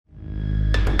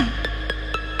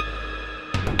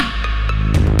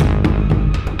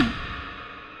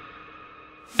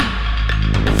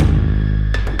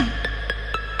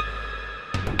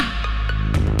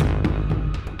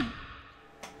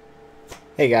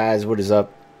Hey guys, what is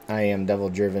up? I am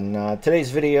DevilDriven. Today's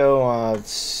video,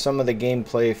 some of the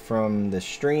gameplay from the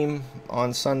stream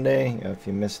on Sunday. If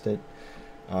you missed it,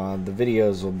 the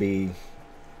videos will be.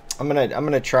 I'm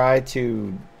gonna try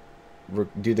to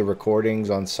do the recordings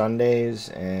on Sundays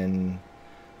and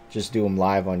just do them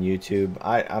live on YouTube.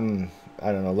 I don't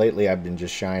know. Lately, I've been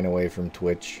just shying away from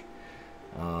Twitch.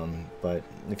 But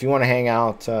if you want to hang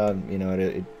out,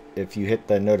 if you hit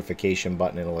the notification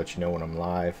button, it'll let you know when I'm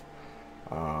live.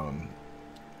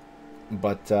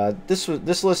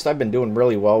 This list I've been doing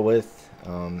really well with.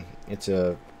 It's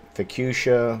a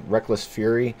Fuchsia Reckless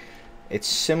Fury. It's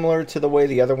similar to the way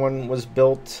the other one was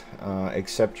built,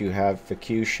 except you have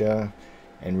Fuchsia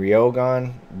and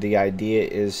Ryogon. The idea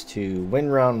is to win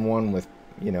round one with,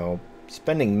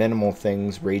 spending minimal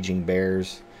things, Raging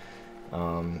Bears,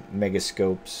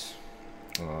 Megascopes,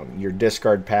 your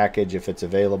discard package if it's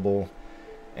available.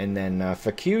 And then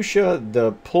Fuchsia,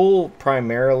 the pull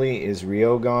primarily is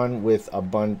Ryogon with a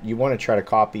bunch. You want to try to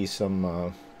copy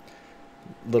some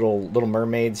little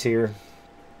mermaids here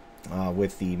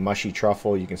with the mushy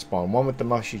truffle. You can spawn one with the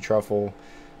mushy truffle,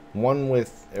 one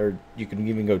with, or you can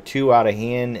even go two out of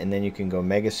hand, and then you can go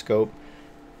Megascope.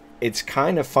 It's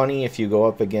kind of funny if you go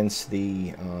up against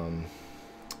the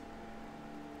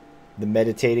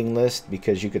meditating list,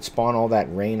 because you could spawn all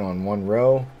that rain on one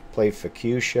row, play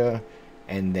Fuchsia,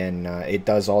 and then it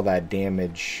does all that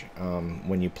damage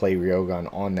when you play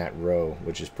Ryogon on that row,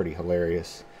 which is pretty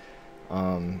hilarious.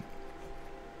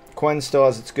 Gwent still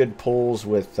has its good pulls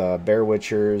with Bear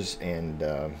Witchers and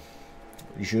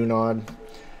Junod.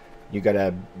 You got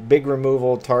a big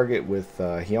removal target with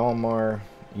Hjalmar.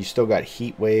 You still got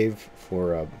Heat Wave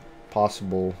for a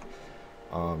possible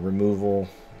removal.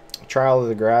 Trial of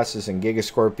the Grasses and Giga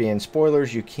Scorpion.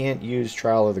 Spoilers, you can't use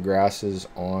Trial of the Grasses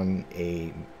on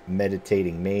a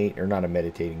meditating mage, or not a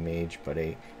meditating mage, but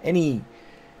any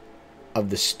of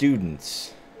the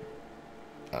students.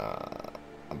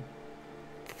 I'm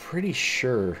pretty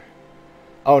sure.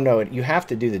 Oh no, you have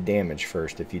to do the damage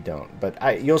first if you don't.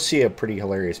 But you'll see a pretty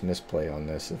hilarious misplay on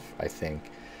this, I think.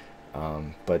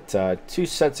 Two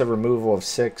sets of removal of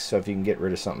 6, so if you can get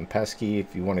rid of something pesky,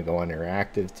 if you want to go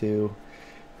interactive too.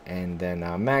 And then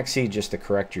Maxi, just to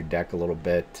correct your deck a little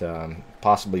bit,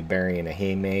 possibly burying a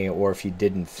Heimei, or if you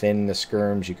didn't thin the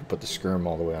skirms, you could put the skirm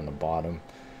all the way on the bottom,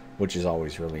 which is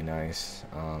always really nice.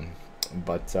 I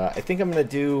think I'm going to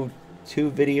do 2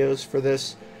 videos for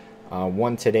this,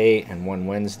 one today and one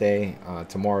Wednesday.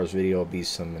 Tomorrow's video will be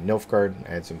some Nilfgaard.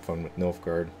 I had some fun with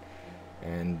Nilfgaard,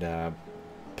 and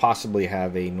possibly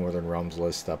have a Northern Realms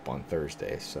list up on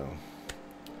Thursday. So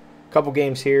a couple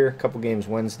games here, a couple games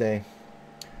Wednesday.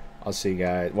 I'll see you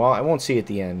guys. Well, I won't see you at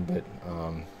the end, but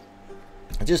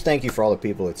just thank you for all the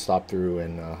people that stopped through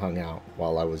and hung out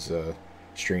while I was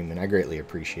streaming. I greatly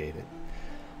appreciate it.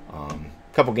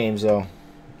 Couple games though,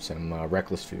 some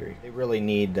Reckless Fury. They really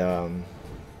need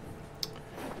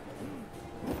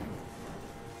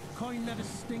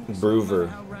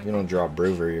Broover. If you don't draw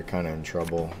Broover, you're kind of in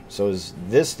trouble. So is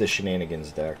this the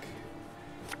Shenanigans deck?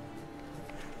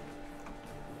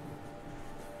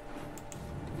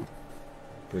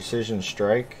 Precision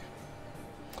Strike.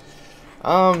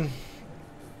 I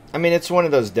mean, it's one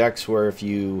of those decks where if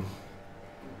you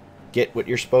get what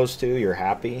you're supposed to, you're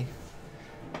happy.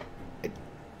 I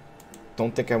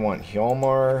don't think I want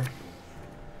Hjalmar.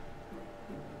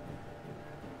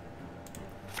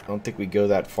 I don't think we go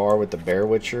that far with the Bear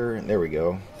Witcher. There we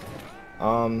go.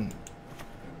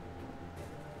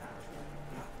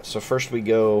 So first we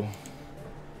go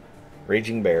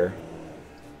Raging Bear.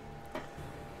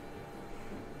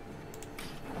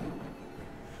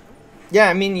 Yeah,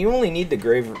 I mean, you only need the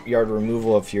graveyard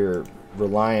removal if you're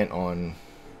reliant on,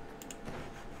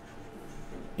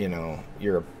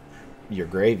 your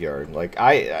graveyard. Like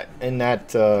in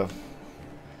that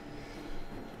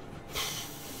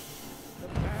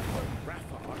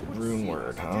rune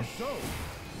word, huh?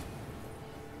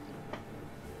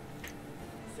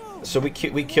 So we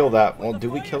kill that. Well, do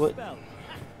we kill it?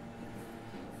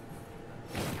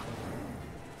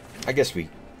 I guess we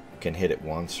can hit it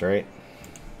once, right?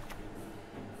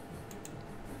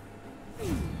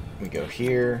 We go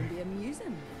here,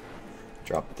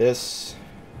 drop this,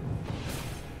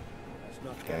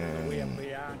 and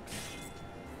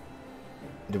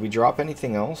did we drop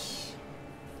anything else?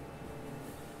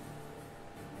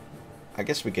 I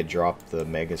guess we could drop the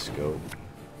Megascope.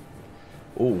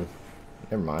 Ooh,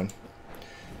 never mind.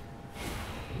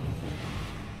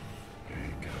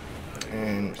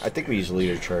 And I think we use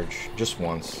Leader Charge just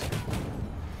once.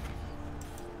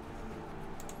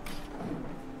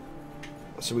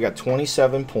 So we got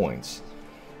 27 points.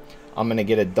 I'm going to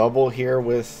get a double here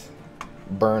with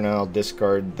burn, I'll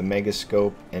discard the Mega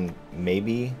Scope and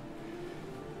maybe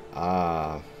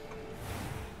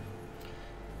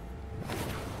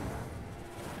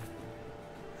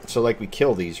so like we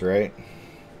kill these, right?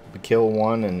 We kill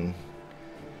one and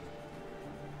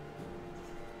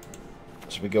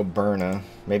so we go Burna.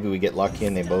 Maybe we get lucky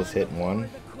and they both hit one.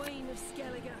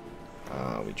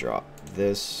 We drop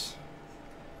this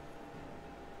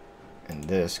and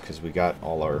this because we got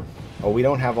all our... Oh, we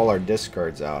don't have all our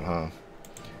discards out, huh?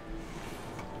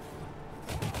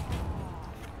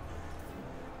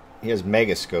 He has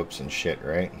Mega Scopes and shit,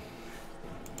 right?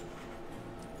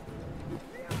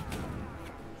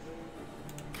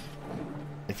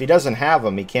 If he doesn't have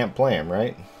them, he can't play them,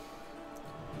 right?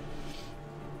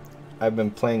 I've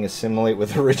been playing Assimilate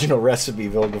with Original Recipe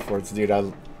Vilgefortz, dude.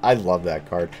 I love that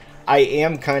card. I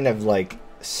am kind of like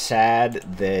sad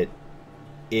that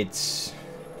it's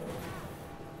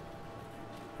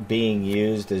being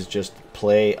used as just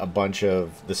play a bunch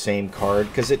of the same card,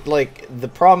 because it, like, the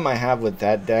problem I have with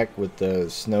that deck with the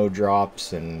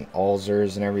Snowdrops and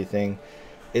Alzers and everything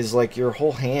is like your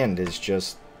whole hand is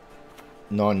just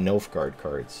non-Nilfgaard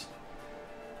cards.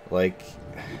 Like,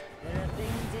 There are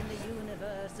things in the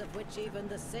universe of which even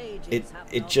the sages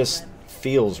have it not just dreamt.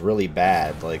 feels really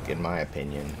bad, like, in my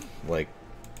opinion. Like,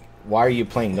 why are you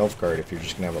playing Nilfgaard if you're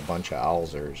just gonna have a bunch of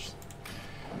Alzers?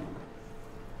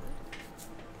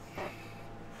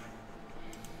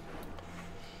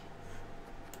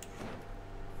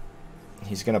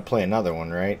 He's gonna play another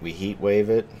one, right? We heat wave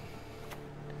it.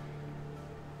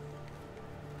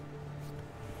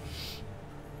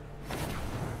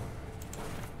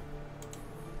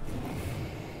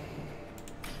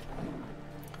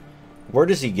 Where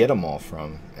does he get them all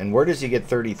from? And where does he get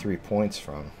 33 points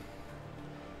from?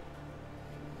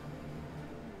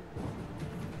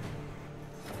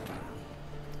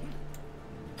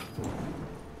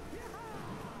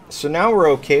 So now we're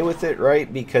okay with it,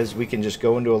 right? Because we can just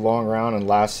go into a long round and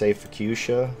last save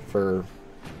Fuchsia for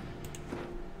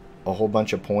a whole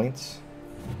bunch of points.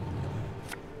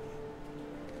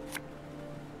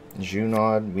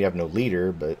 Junod, we have no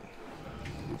leader, but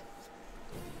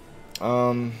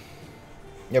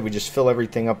yeah, we just fill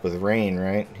everything up with rain,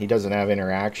 right? He doesn't have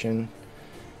interaction.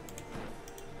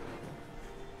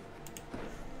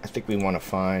 I think we want to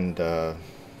find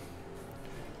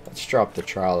let's drop the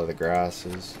Trial of the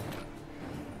Grasses.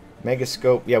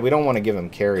 Megascope, yeah, we don't want to give him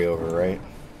carryover, right?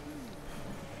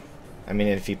 I mean,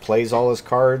 if he plays all his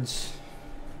cards,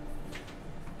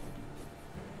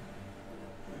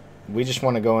 we just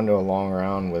want to go into a long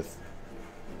round with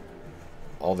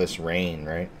all this rain,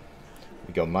 right?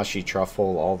 We go Mushy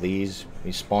Truffle, all these.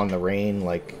 We spawn the rain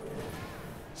like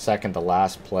second to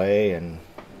last play, and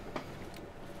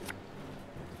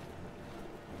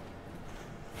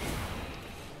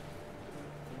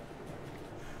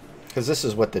because this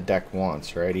is what the deck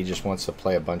wants, right? He just wants to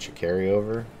play a bunch of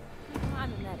carryover.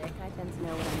 I'm a medic. I tend to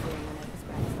know what I'm doing when I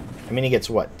prescribe something. I mean, he gets,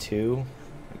 what, 2?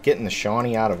 Getting the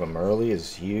Shawnee out of him early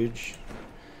is huge.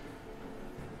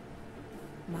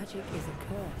 Magic is a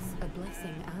curse, a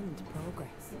blessing, and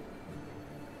progress.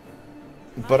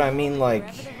 But I mean, like,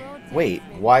 wait,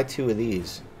 why 2 of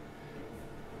these?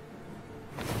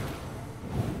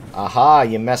 Aha,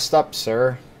 you messed up,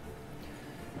 sir.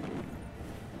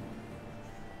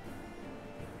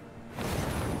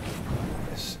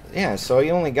 Yeah, so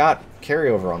he only got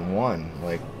carryover on 1.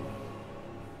 Like,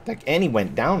 and he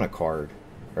went down a card,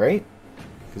 right?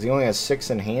 Because he only has 6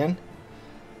 in hand.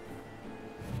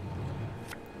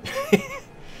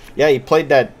 Yeah, he played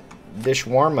that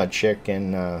Dishwarma chick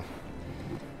and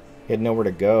he had nowhere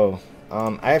to go.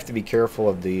 I have to be careful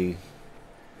of the...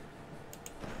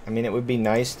 I mean, it would be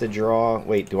nice to draw...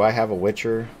 Wait, do I have a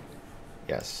Witcher?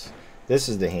 Yes. This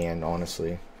is the hand,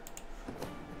 honestly.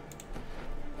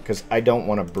 Because I don't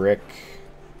want to brick...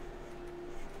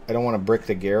 I don't want to brick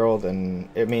the Geralt, and...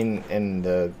 I mean, and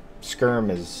the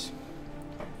Skirm is...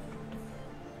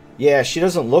 Yeah, she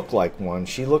doesn't look like one.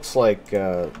 She looks like,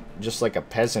 just like a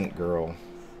peasant girl.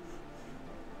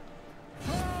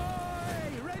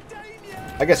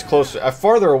 I guess closer...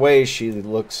 farther away, she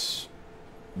looks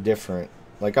different.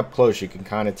 Like, up close, you can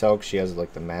kind of tell because she has,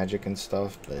 like, the magic and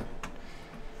stuff, but...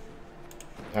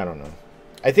 I don't know.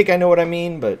 I think I know what I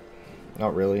mean, but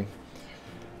not really.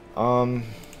 So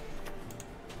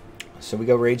we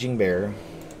go Raging Bear.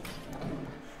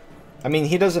 I mean,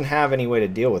 he doesn't have any way to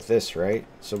deal with this, right?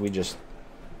 So we just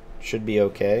should be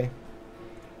okay.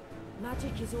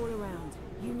 Magic is all around.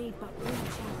 You need but reach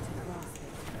out to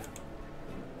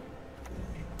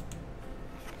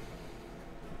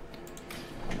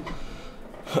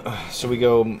grasp it. So we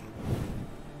go...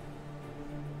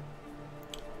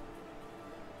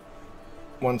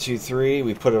 1, 2, 3.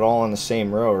 We put it all on the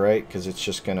same row, right? Because it's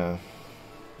just gonna...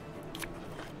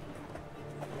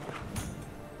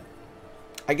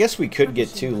 I guess we could get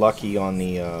too lucky on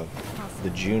the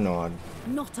Junod.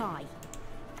 Not I.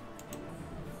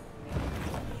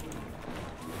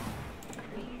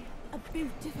 A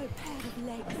beautiful pair of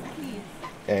legs, please.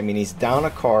 I mean, he's down a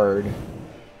card.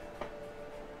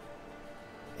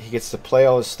 He gets to play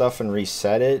all his stuff and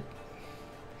reset it.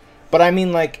 But I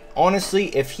mean, like,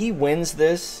 honestly, if he wins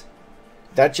this,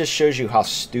 that just shows you how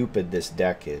stupid this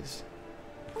deck is.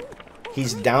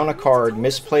 He's down a card,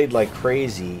 misplayed like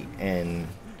crazy, and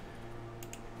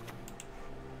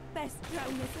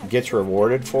gets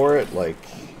rewarded for it. Like,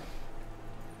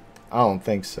 I don't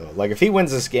think so. Like, if he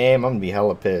wins this game, I'm gonna be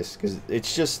hella pissed, because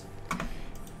it's just,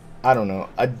 I don't know,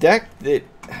 a deck that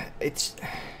it's,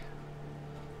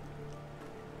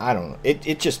 I don't know,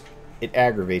 it just, it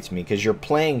aggravates me, because you're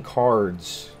playing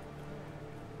cards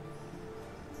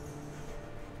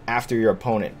after your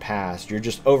opponent passed. You're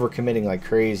just overcommitting like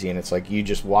crazy, and it's like you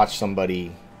just watch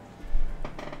somebody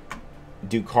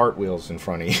do cartwheels in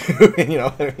front of you. You know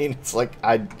what I mean? It's like,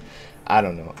 I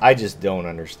don't know. I just don't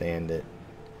understand it.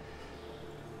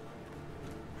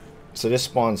 So this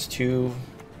spawns two.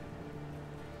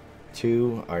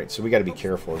 Alright, so we got to be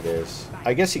careful of this.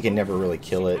 I guess he can never really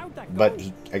kill it, but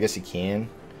I guess he can.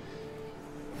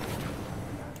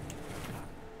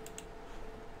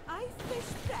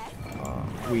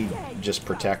 We just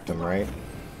protect him, right?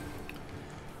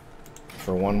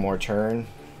 For one more turn.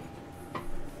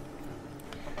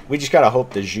 We just gotta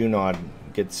hope the Junod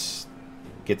gets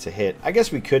a hit. I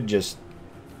guess we could just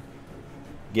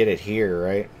get it here,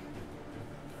 right?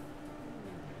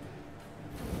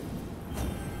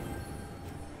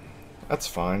 That's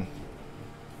fine.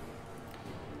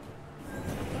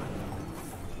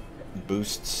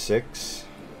 Boost 6.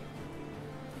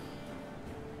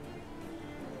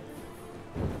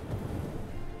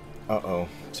 Uh-oh.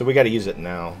 So we got to use it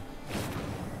now.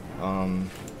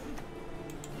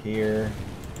 Here.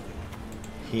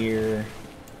 Here.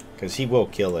 Because he will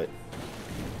kill it.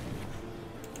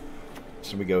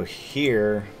 So we go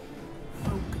here.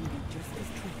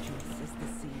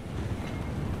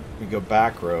 We go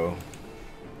back row.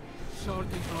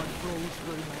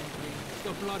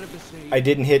 I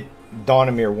didn't hit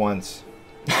Dawnamir once.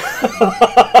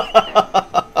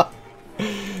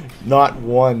 Not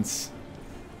once.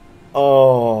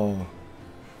 Oh.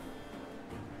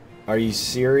 Are you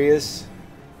serious?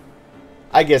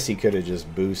 I guess he could have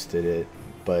just boosted it,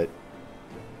 but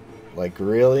like,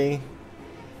 really?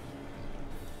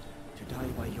 To die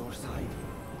by your side,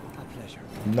 a pleasure.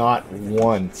 Not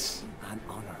once. An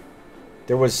honor.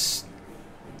 There was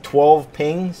 12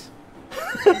 pings?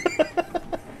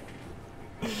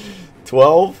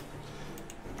 12?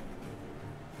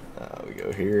 We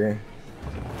go here.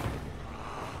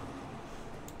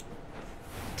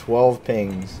 12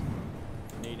 pings.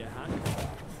 Need a hand?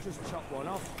 Just chop one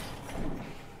off.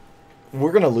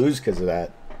 We're going to lose because of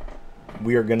that.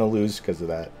 We are going to lose because of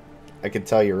that. I can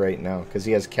tell you right now. Because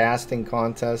he has casting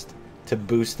contest to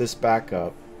boost this back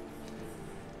up.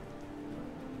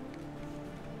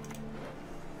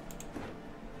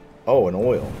 Oh, an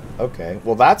oil. Okay.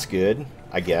 Well, that's good,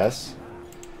 I guess.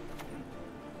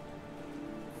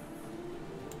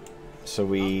 So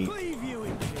we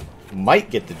might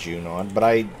get the Junod, but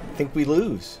I think we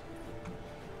lose.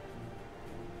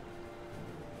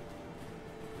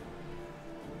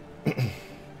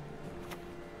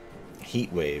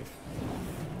 Heat wave.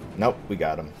 Nope, we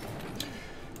got him.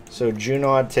 So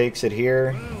Junod takes it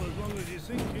here. Well, as long as you're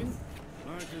sinking,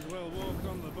 might as well walk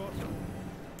on the bottom.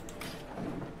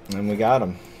 And we got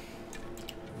him.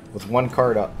 With one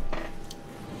card up.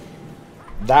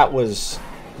 That was...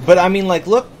 But I mean, like,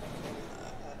 look...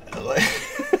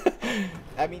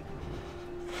 I mean...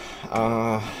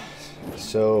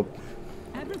 So...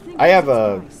 I have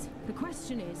a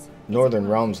Northern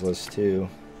Realms list, too.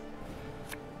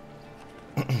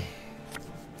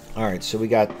 Alright, so we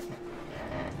got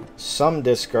some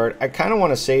discard. I kind of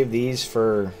want to save these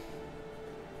for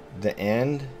the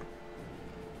end.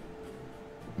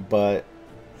 But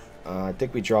I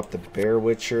think we dropped the Bear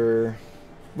Witcher.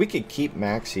 We could keep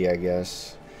Maxi, I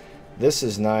guess. This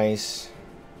is nice.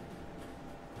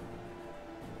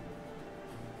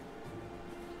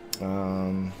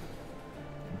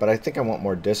 But I think I want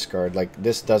more discard. Like,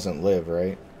 this doesn't live,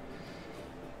 right?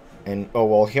 And, oh,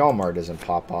 well, Hjalmar doesn't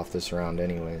pop off this round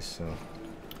anyways, so.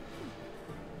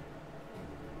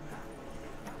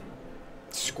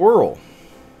 Squirrel.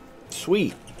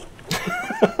 Sweet.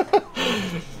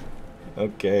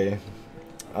 Okay.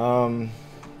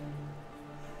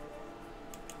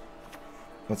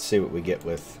 Let's see what we get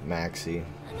with Maxi.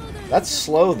 That's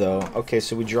slow though. Okay,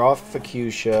 so we draw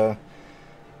Fuchsia.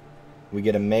 We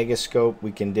get a Megascope.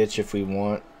 We can ditch if we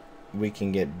want. We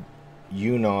can get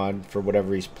Unod for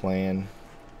whatever he's playing.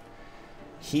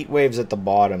 Heat Wave's at the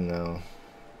bottom though.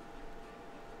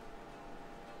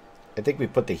 I think we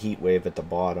put the Heat Wave at the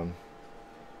bottom.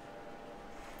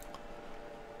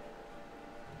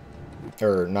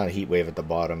 Or not Heat Wave at the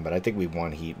bottom, but I think we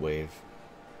want Heat Wave.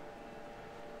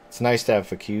 It's nice to have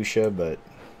Fuchsia, but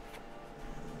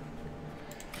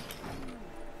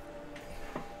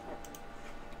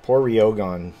poor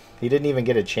Ryogon. He didn't even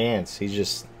get a chance. He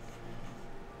just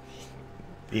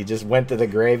went to the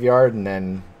graveyard and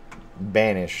then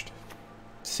banished.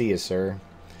 See ya, sir.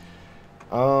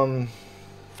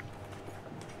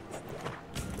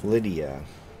 Lydia.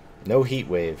 No Heat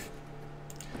Wave.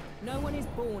 No one is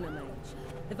born a mage.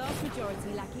 The vast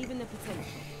majority lack even the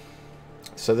potential.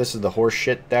 So this is the horse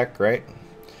shit deck, right?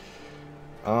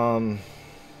 Can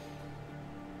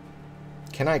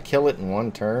I kill it in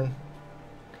one turn?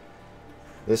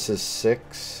 This is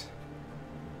 6.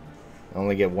 I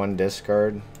only get 1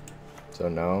 discard, so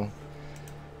no.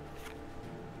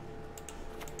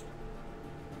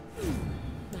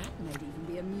 That might even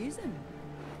be amusing.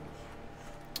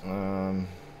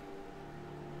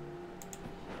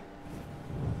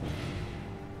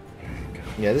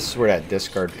 Yeah, this is where that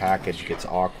discard package gets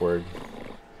awkward.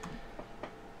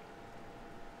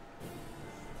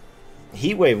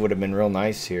 Heatwave would have been real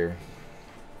nice here.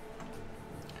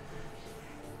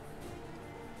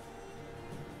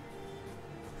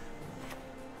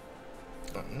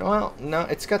 Well, no,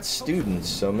 it's got students,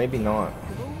 so maybe not.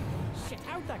 Shit,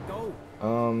 how'd that go?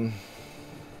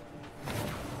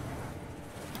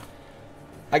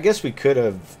 I guess we could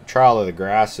have Trial of the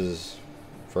Grasses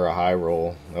for a high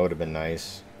roll. That would have been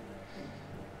nice.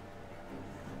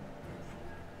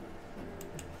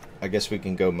 I guess we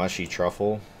can go Mushy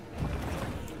Truffle.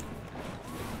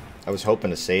 I was hoping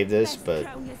to save this, but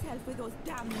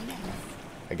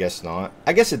I guess not.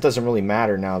 I guess it doesn't really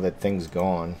matter now that thing's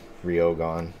gone.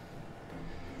 Ryogon.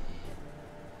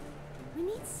 We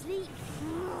need sleep.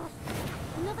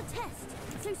 Another test.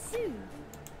 So soon.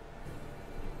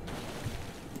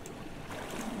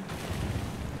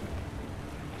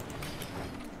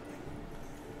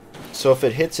 So if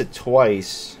it hits it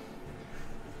twice,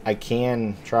 I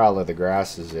can Trial of the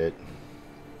Grasses it.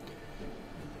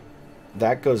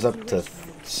 That goes up to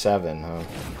 7, huh?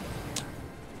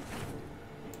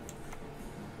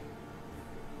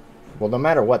 Well, no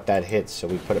matter what that hits, so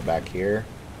we put it back here.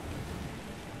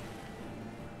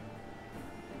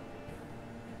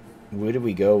 What do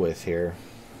we go with here?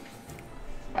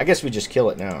 I guess we just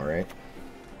kill it now, right?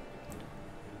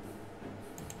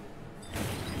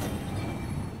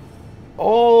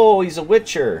 Oh, he's a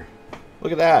Witcher.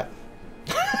 Look at that.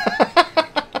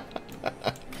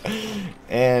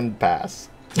 And pass.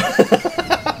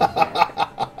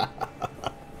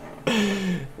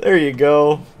 There you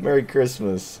go. Merry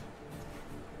Christmas.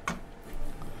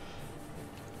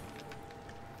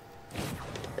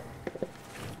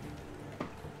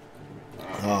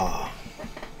 Oh.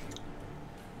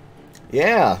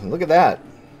 Yeah, look at that.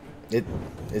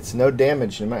 It's no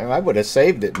damage. I would have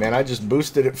saved it, man. I just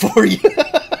boosted it for you.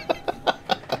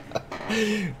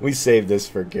 We saved this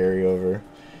for carryover.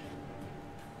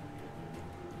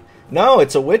 No,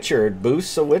 it's a Witcher. It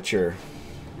boosts a Witcher.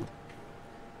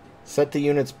 Set the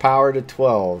unit's power to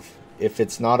 12. If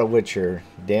it's not a Witcher,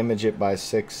 damage it by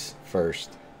 6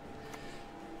 first.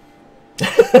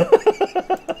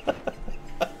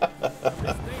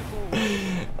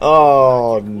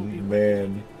 Oh,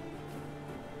 man.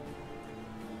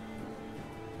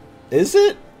 Is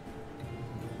it?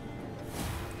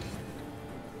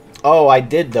 Oh, I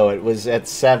did, though. It was at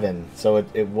 7, so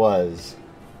it was.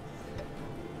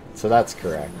 So that's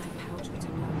correct.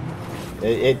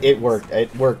 It worked.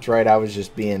 It worked right. I was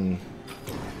just being...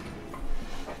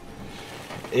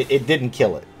 It didn't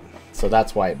kill it. So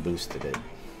that's why it boosted it.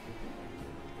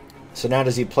 So now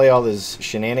does he play all his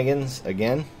shenanigans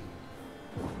again?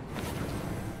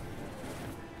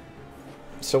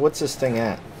 So what's this thing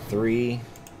at? 3,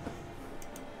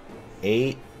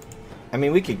 8. I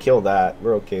mean, we could kill that.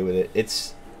 We're okay with it.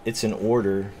 It's an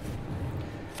order.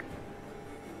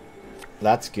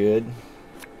 That's good.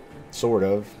 Sort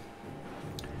of.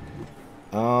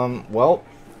 Well,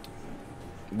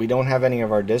 we don't have any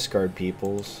of our discard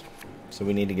peoples, so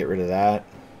we need to get rid of that.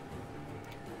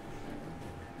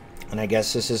 And I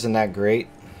guess this isn't that great.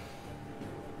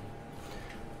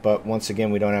 But once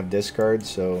again, we don't have discards,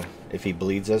 so if he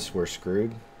bleeds us, we're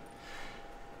screwed.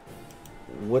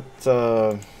 What,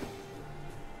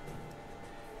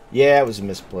 yeah, it was a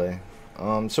misplay.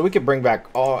 So we could bring back...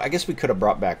 Oh, I guess we could have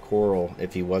brought back Coral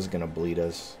if he was going to bleed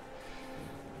us.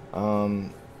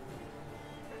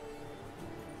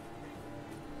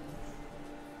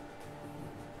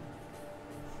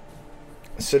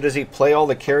 So does he play all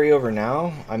the carryover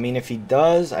now? I mean, if he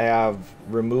does, I have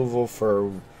removal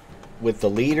for... With the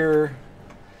leader...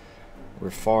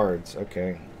 Refards,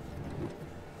 okay.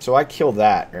 So I kill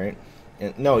that, right?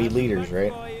 And, no, he leaders,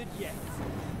 right?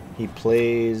 He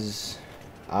plays...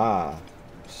 Ah.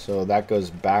 So that goes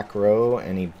back row,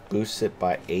 and he boosts it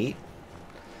by 8.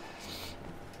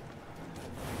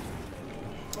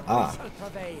 Ah.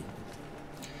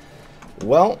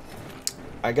 Well,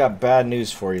 I got bad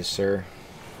news for you, sir.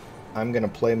 I'm going to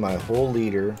play my whole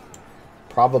leader.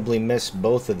 Probably miss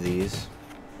both of these.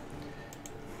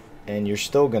 And you're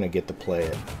still going to get to play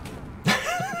it.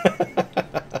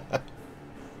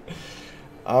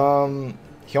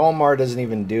 Hjalmar doesn't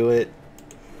even do it.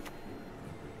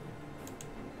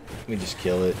 We just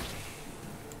kill it.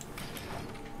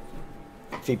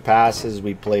 If he passes,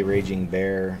 we play Raging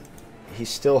Bear. He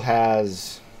still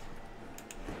has...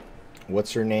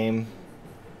 What's her name?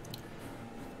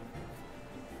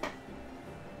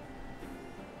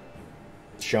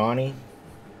 Shawnee?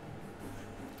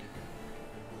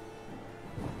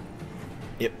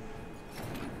 Yep.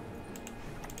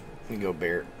 We go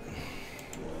Bear.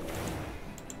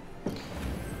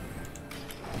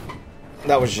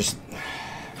 That was just...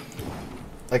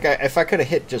 Like, if I could have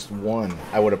hit just one,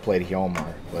 I would have played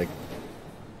Hjalmar. Like...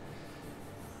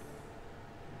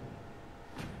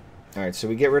 Alright, so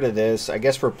we get rid of this. I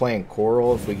guess we're playing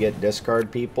Coral if we get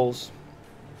discard peoples.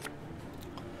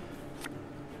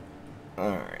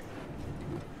 Alright.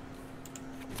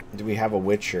 Do we have a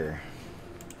Witcher?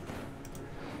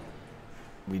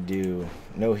 We do.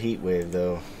 No Heat Wave,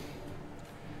 though.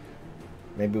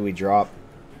 Maybe we drop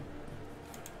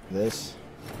this.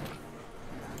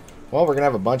 Well, we're going to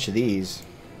have a bunch of these.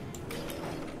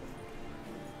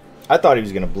 I thought he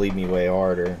was going to bleed me way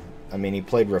harder. I mean, he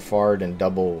played Refard and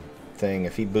double thing.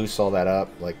 If he boosts all that up,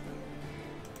 like,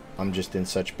 I'm just in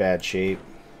such bad shape.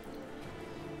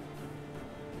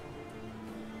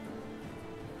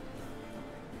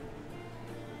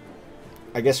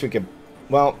 I guess we could...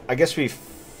 Well, I guess we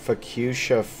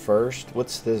Fuchsia first.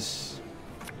 What's this?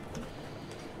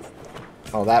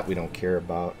 Oh, that we don't care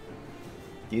about.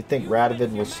 Do you think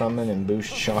Radovid will summon and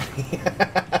boost Shawnee?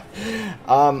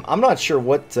 I'm not sure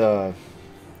what... I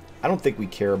don't think we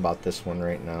care about this one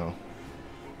right now.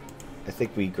 I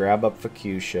think we grab up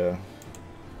Fuchsia.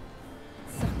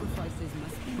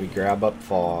 We grab up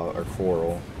Fall or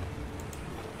Coral.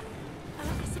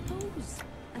 I suppose.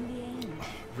 And the aim.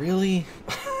 Really?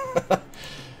 Oh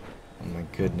my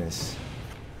goodness.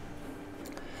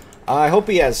 I hope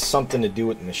he has something to do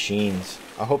with machines.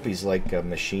 I hope he's like a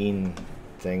machine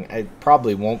thing. It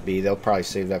probably won't be. They'll probably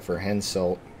save that for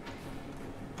Henselt.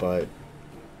 But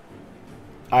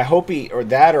I hope he, or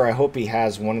I hope he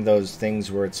has one of those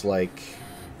things where it's like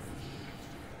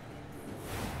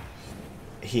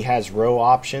he has row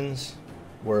options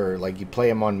where like you play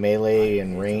him on melee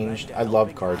and ranged. I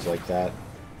love cards like that.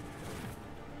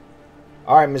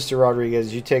 Alright, Mr.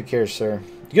 Rodriguez, you take care, sir.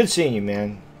 Good seeing you,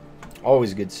 man.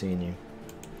 Always good seeing you.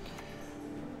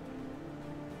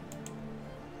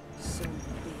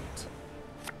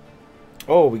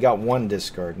 Oh, we got one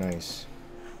discard. Nice.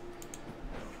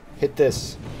 Hit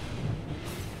this.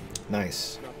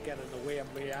 Nice.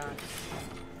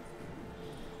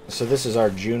 So this is our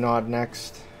Junod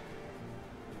next.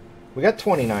 We got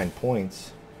 29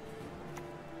 points.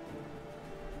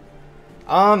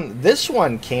 This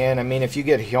one can. I mean, if you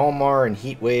get Hjalmar and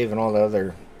Heatwave and all the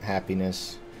other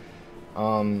happiness.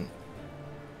 I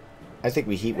think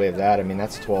we Heatwave that. I mean,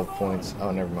 that's 12 points.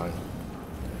 Oh, never mind.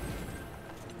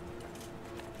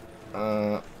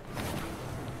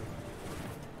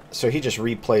 So he just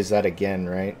replays that again,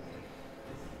 right?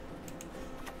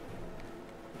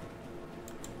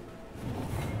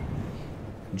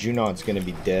 Junod's gonna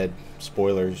be dead.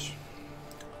 Spoilers.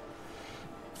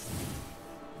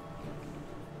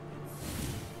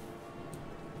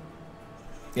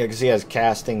 Yeah, because he has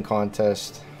casting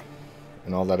contest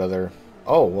and all that other...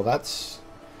 Oh, well that's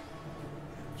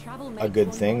a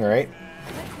good thing, right?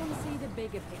 Let's want to see the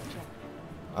bigger picture.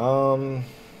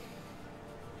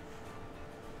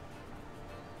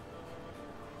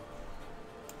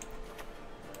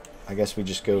 I guess we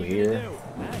just go here.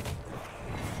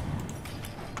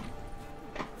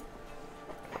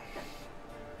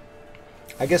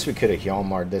 I guess we could have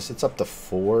Hjalmar'd this. It's up to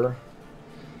 4.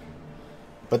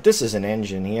 But this is an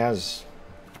engine. He has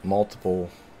multiple.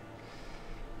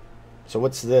 So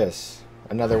what's this?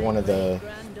 Another one of the...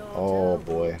 Oh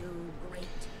boy.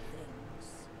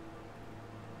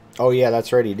 Oh yeah,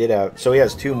 that's right. He did have. So he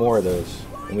has 2 more of those,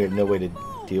 and we have no way to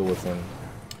deal with him.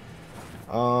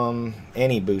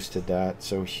 And he boosted that,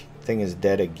 so thing is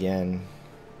dead again.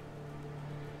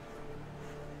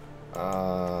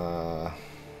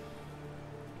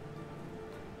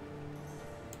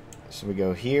 So we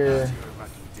go here,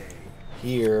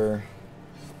 here,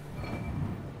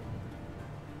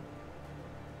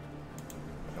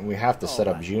 and we have to set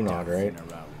up Junod, right?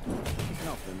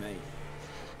 Not for me.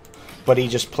 But he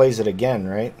just plays it again,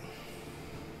 right?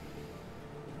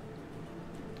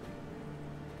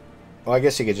 Well, I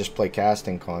guess he could just play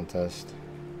casting contest.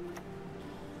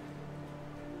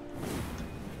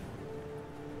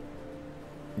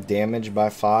 Damage by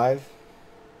 5.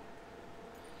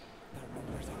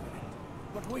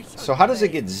 So how does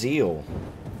it get Zeal?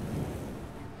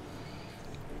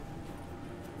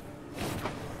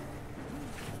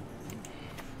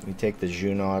 We take the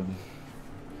Junod.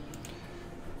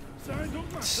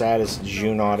 Saddest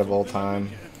Junod of all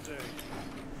time.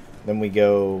 Then we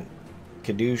go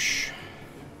Kadoosh.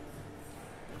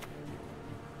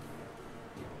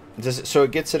 Does it, so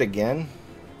it gets it again?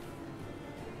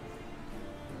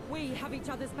 We have each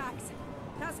other's backs.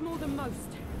 That's more than most.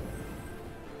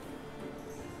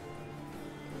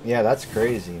 Yeah, that's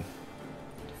crazy.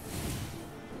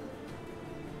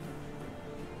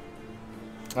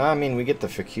 I mean, we get the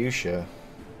Fuchsia.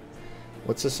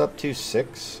 What's this up to?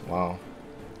 6? Wow.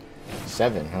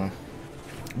 7, huh?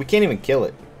 We can't even kill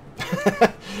it.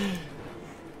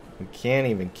 We can't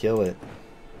even kill it.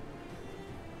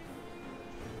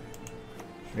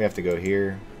 We have to go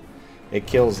here. It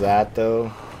kills that,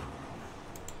 though.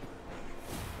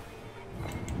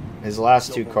 His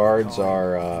last 2 cards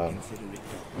are...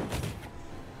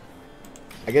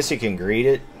 I guess you can greet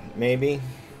it, maybe.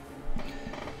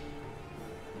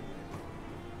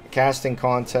 Casting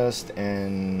contest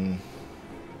and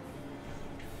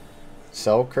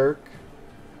Selkirk.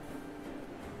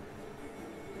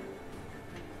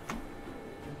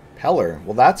 Peller.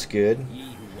 Well, that's good.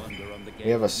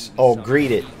 We have a... Oh,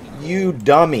 greet it. You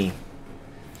dummy.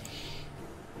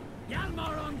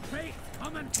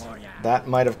 That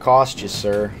might have cost you,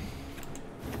 sir.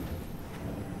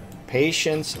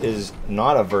 Patience is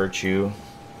not a virtue.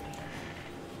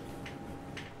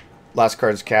 Last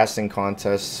card's casting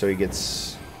contest, so he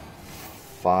gets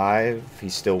 5. He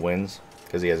still wins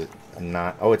because he has a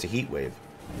 9. Oh, it's a heat wave.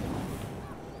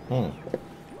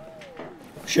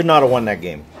 Should not have won that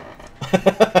game.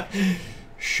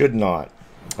 Should not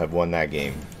have won that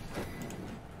game.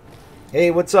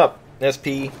 Hey, what's up,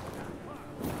 SP?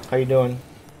 How you doing?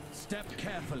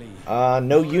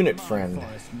 No unit friend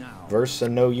versus a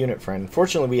no unit friend.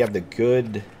 Fortunately, we have the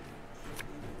good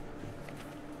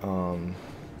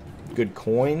good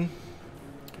coin.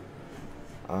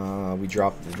 We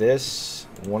dropped this,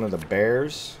 one of the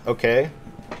bears. Okay,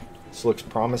 this looks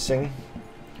promising.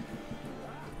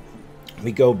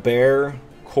 We go bear,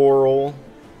 coral,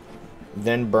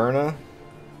 then Burna.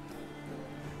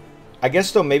 I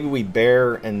guess though maybe we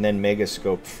bear and then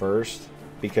megascope first,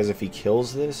 because if he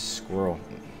kills this squirrel,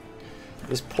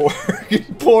 this poor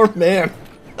poor man,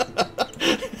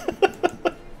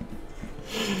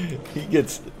 he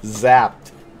gets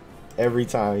zapped every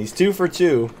time. He's 2 for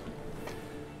 2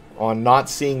 on not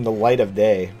seeing the light of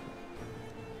day.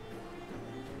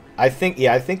 I think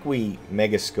we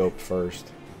megascope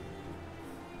first.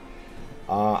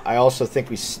 I also think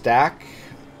we stack.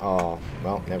 Oh,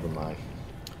 well, never mind.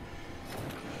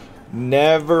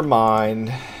 Never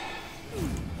mind.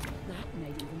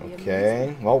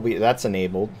 Okay, well, that's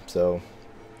enabled, so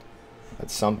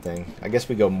that's something. I guess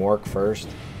we go Mork first.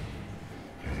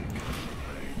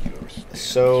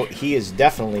 So he is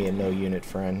definitely a no unit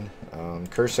friend.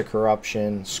 Curse of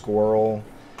Corruption, Squirrel.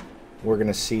 We're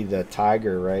gonna see the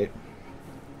tiger, right?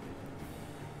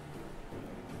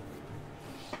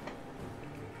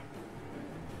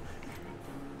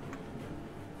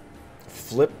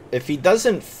 Flip. If he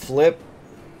doesn't flip,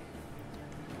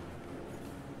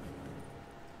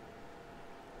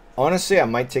 honestly, I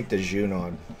might take the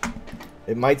Junod.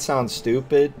 It might sound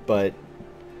stupid, but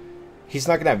he's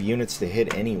not gonna have units to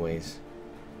hit anyways.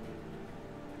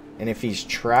 And if he's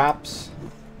traps,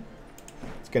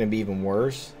 it's gonna be even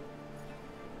worse.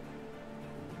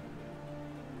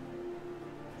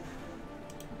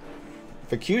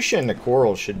 Fuchsia and the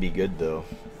coral should be good though.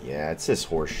 Yeah, it's this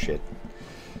horse shit.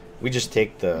 We just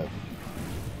take the...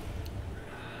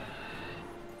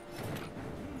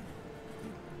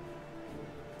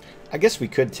 I guess we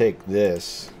could take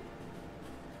this.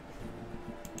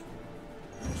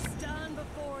 Stand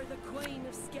before the Queen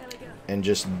of Skellige. And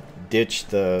just ditch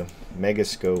the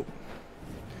megascope.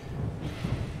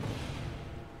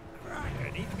 I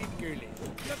need to be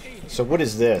So what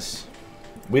is this?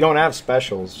 We don't have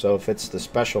specials, so if it's the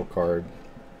special card,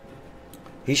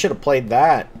 he should have played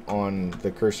that on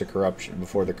the Curse of Corruption,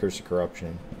 before the Curse of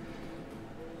Corruption.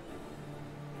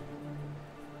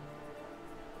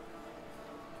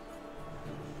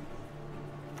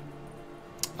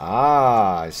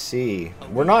 Ah, I see.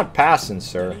 We're not passing,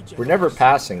 sir. We're never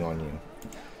passing on you.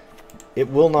 It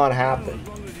will not happen.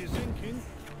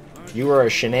 You are a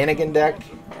shenanigan deck,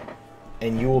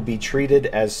 and you will be treated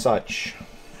as such.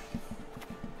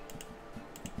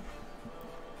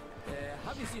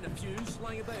 Have you seen a fuse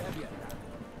lying about, have you?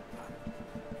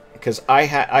 Because I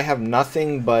have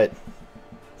nothing but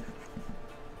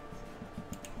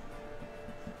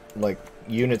like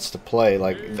units to play.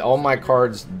 Like all my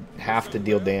cards have to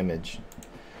deal damage,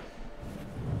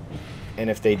 and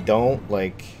if they don't,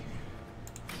 like,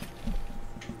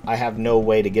 I have no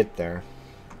way to get there.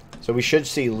 So we should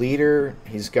see leader.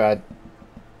 He's got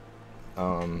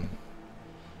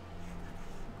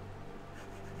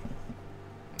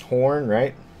horn,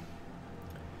 right?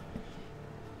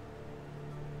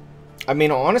 I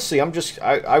mean, honestly,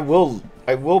 I will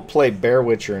play Bear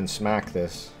Witcher and smack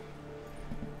this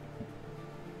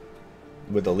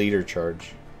with a leader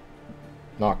charge.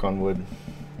 Knock on wood.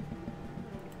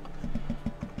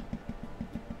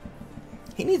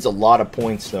 He needs a lot of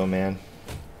points though, man.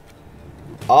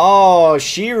 Oh,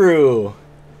 Shiru.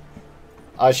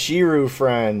 A Shiru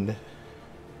friend.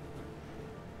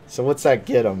 So what's that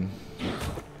get him?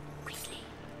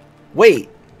 Wait,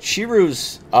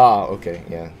 Shiru's... Ah, okay,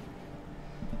 yeah.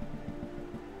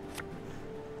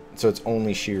 So it's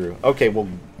only Shiru. Okay, well,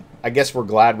 I guess we're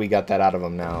glad we got that out of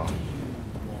him now.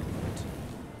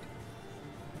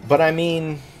 But I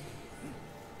mean...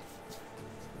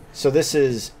 So this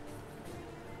is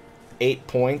 8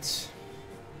 points.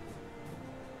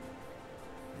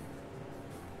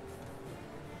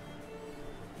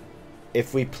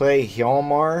 If we play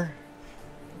Hjalmar,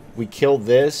 we kill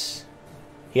this.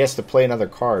 He has to play another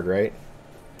card, right?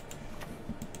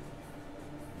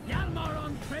 Hjalmar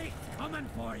on crate coming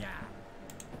for ya.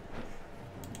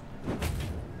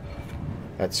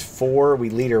 That's 4. We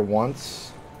lead her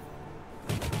once.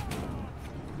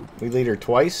 We lead her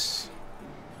twice.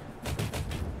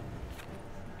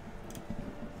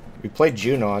 We played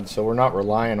Junod, so we're not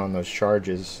relying on those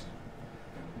charges.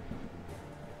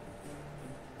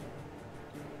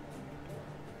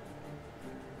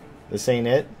 This ain't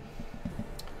it.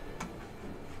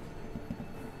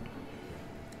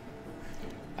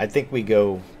 I think we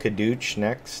go Kadooch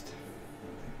next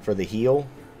for the heal.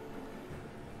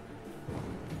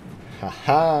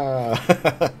 Haha.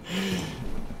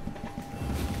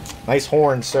 Nice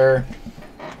horn, sir.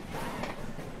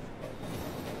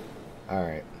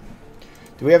 Alright.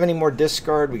 Do we have any more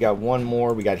discard? We got one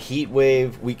more. We got Heat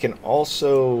Wave. We can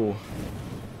also...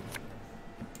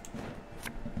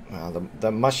 Wow,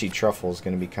 the mushy truffle is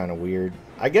going to be kind of weird.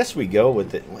 I guess we go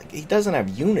with it. Like, he doesn't have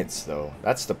units, though.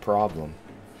 That's the problem.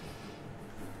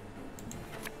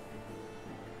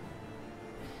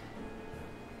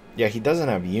 Yeah, he doesn't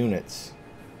have units.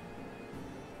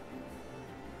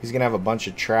 He's going to have a bunch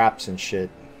of traps and shit.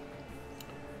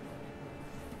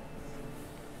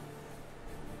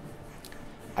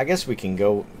 I guess we can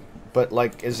go... But,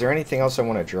 like, is there anything else I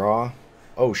want to draw?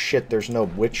 Oh, shit, there's no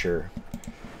Witcher.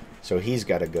 So he's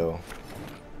got to go.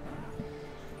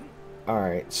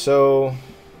 Alright, so...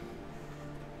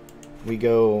 We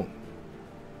go...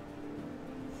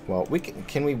 Well, we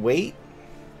can we wait?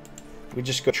 We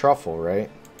just go Truffle, right?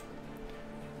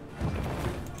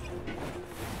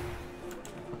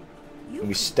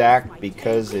 We stack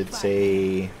because it's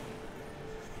a...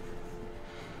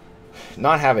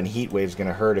 Not having Heat Wave's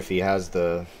gonna hurt if he has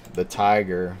the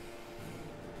Tiger.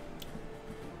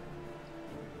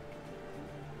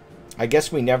 I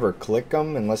guess we never click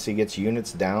him unless he gets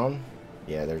units down.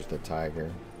 Yeah, there's the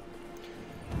Tiger.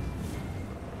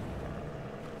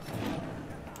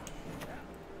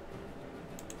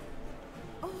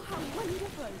 Oh, how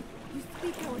wonderful! You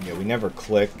speak our Yeah, we never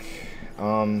click.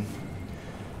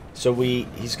 So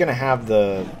he's gonna have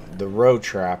the row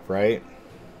trap, right?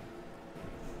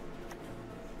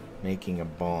 Making a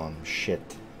bomb.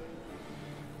 Shit.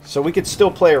 So we could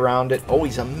still play around it. Oh,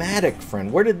 he's a Matic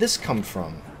friend. Where did this come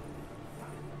from?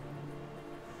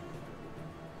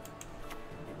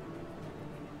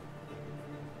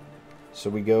 So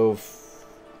we go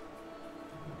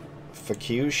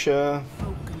Fuchsia,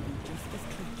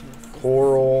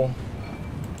 Coral.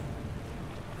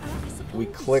 We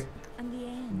click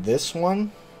this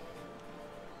one.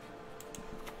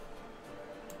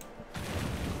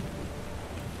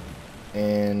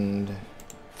 And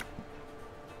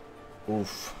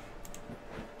oof.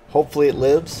 Hopefully it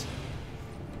lives.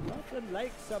 Nothing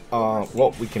like some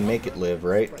Well, we can make it live,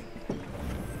 right?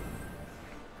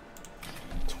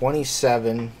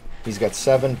 27. He's got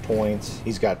 7 points.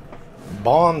 He's got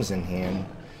bombs in hand.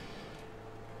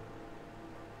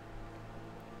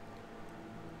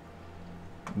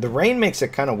 The rain makes it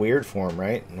kind of weird for him,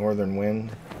 right? Northern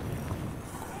wind.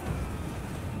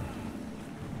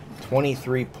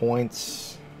 23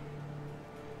 points.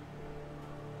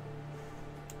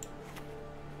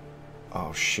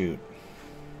 Oh, shoot.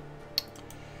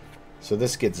 So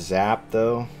this gets zapped,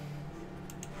 though.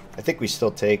 I think we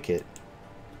still take it.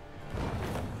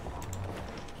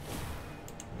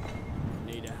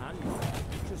 Need a hand?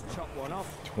 Just chop one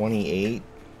off. 28.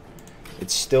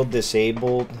 It's still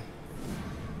disabled.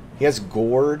 He has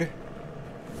gourd.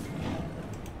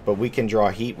 But we can draw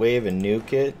heat wave and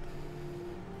nuke it.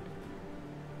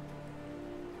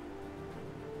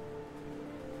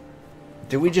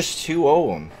 Do we just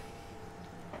 2-0 him?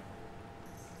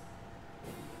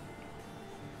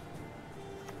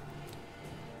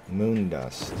 Moon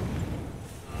dust.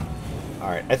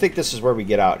 Alright, I think this is where we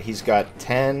get out. He's got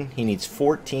 10. He needs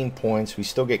 14 points. We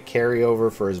still get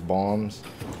carryover for his bombs.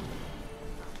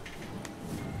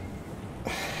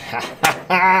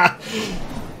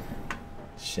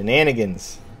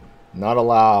 Shenanigans. Not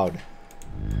allowed.